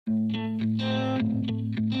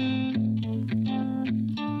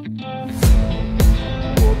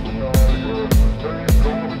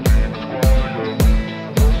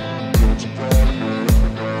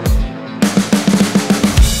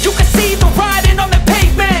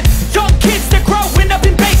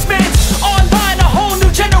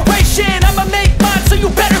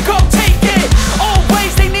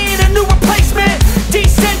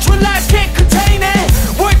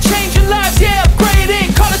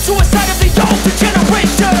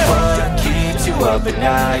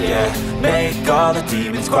night, yeah. Make all the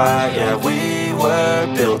demons quiet, yeah. We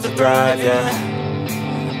were built to thrive, yeah.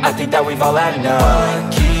 I think that we've all had enough.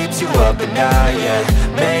 What keeps you up at night, yeah.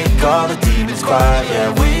 Make all the demons quiet, yeah.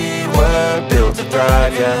 We were built to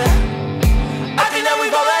thrive, yeah. I think that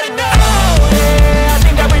we've all had enough. Yeah, I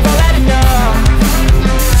think that we've all had enough.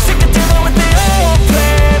 Sick of dealing with the old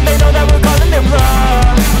plan. They know that we're calling it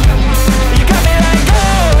wrong. You got me like,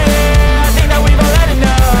 oh yeah, I think that we've all had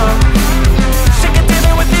enough. Sick of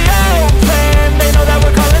dealing with the old plan. They know that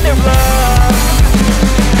we're calling it wrong.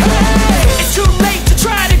 Hey, it's too late to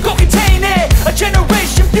try to go contain it. A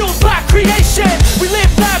generation fueled by creation. We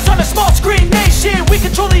live lives on a small screen nation. We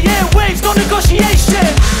control the airwaves, no negotiation.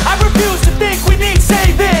 I refuse to think we need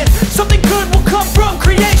saving. Something good will come from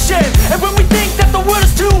creation. And when we think that the world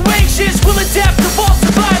is too anxious, we'll adapt, evolve,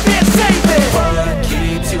 survive and save it. What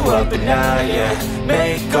keeps you up at night, yeah.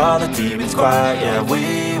 Make all the demons quiet, yeah.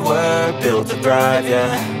 We were built to thrive,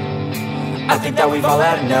 yeah. I think that we've all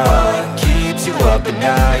had enough. What keeps you up at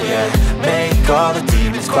night, yeah. Make all the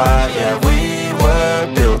demons quiet, yeah. We were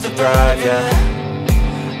built to thrive, yeah.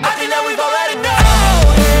 I think that we've all had enough.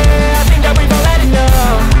 Yeah, I think that we've all had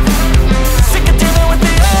enough. Sick of dealing with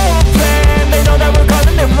the old plan. They know that we're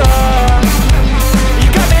calling it wrong. You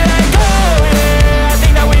got me like, oh yeah, I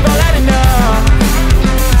think that we've all had enough.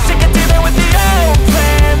 Sick of dealing with the old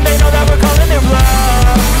plan. They know that we're calling it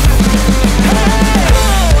wrong. Hey,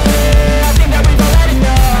 oh yeah, I think that we've all had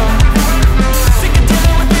enough. Sick of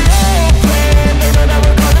dealing with the old plan. They know that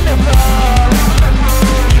we're calling it wrong.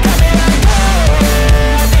 You got me like, oh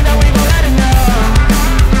yeah, I think that we've all had enough.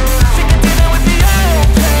 Sick of dealing with the old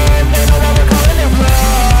plan. They know that we're calling it wrong.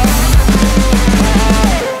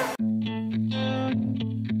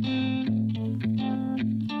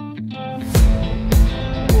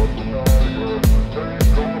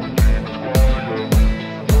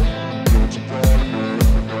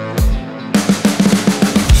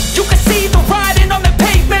 You can see the writing on the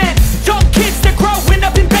pavement. Young kids, they're growing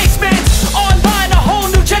up in basements. Online, a whole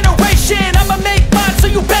new generation. I'ma make mine, so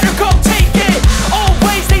you better go take it.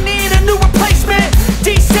 Always, they need a new replacement.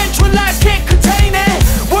 Decentralized, can't contain it.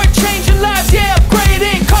 We're changing lives, yeah,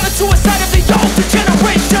 upgrading. Call it suicide of the older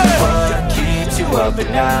generation. What keeps you up at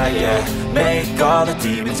night, yeah. Make all the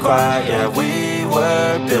demons quiet, yeah. We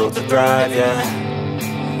were built to thrive, yeah.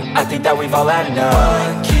 I think that we've all had enough.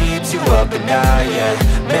 What keeps you up at night, yeah.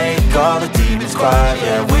 Make all the demons quiet,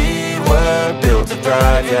 yeah. We were built to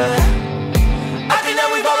thrive, yeah. I think that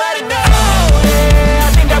we've all had enough. Yeah,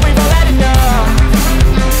 I think that we've all had enough.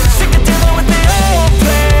 Sick of dealing with the old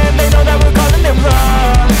plan. They know that we're calling it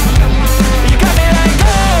wrong. You got me like,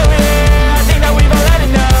 oh yeah, I think that we've all had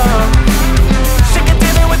enough. Sick of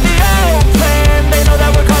dealing with the old plan. They know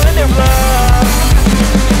that we're calling it wrong.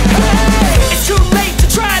 Hey, it's too late to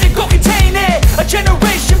try to go contain it. A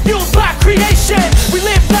generation fueled by creation. We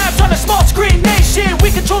live lives on a small screen nation.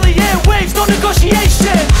 We control the airwaves, no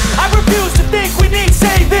negotiation. I refuse to think we need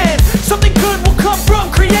saving. Something good will come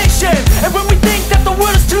from creation. And when we think that the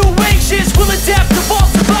world is too anxious, we'll adapt, evolve,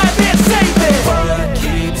 survive and save it. What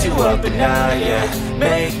keeps you up at night, yeah.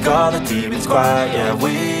 Make all the demons quiet, yeah.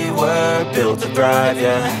 We were built to thrive,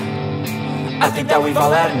 yeah. I think that we've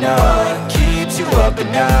all had enough. What keeps you up at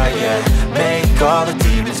night, yeah. Make all the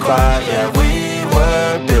demons quiet, yeah. We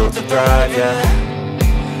were built to thrive, yeah.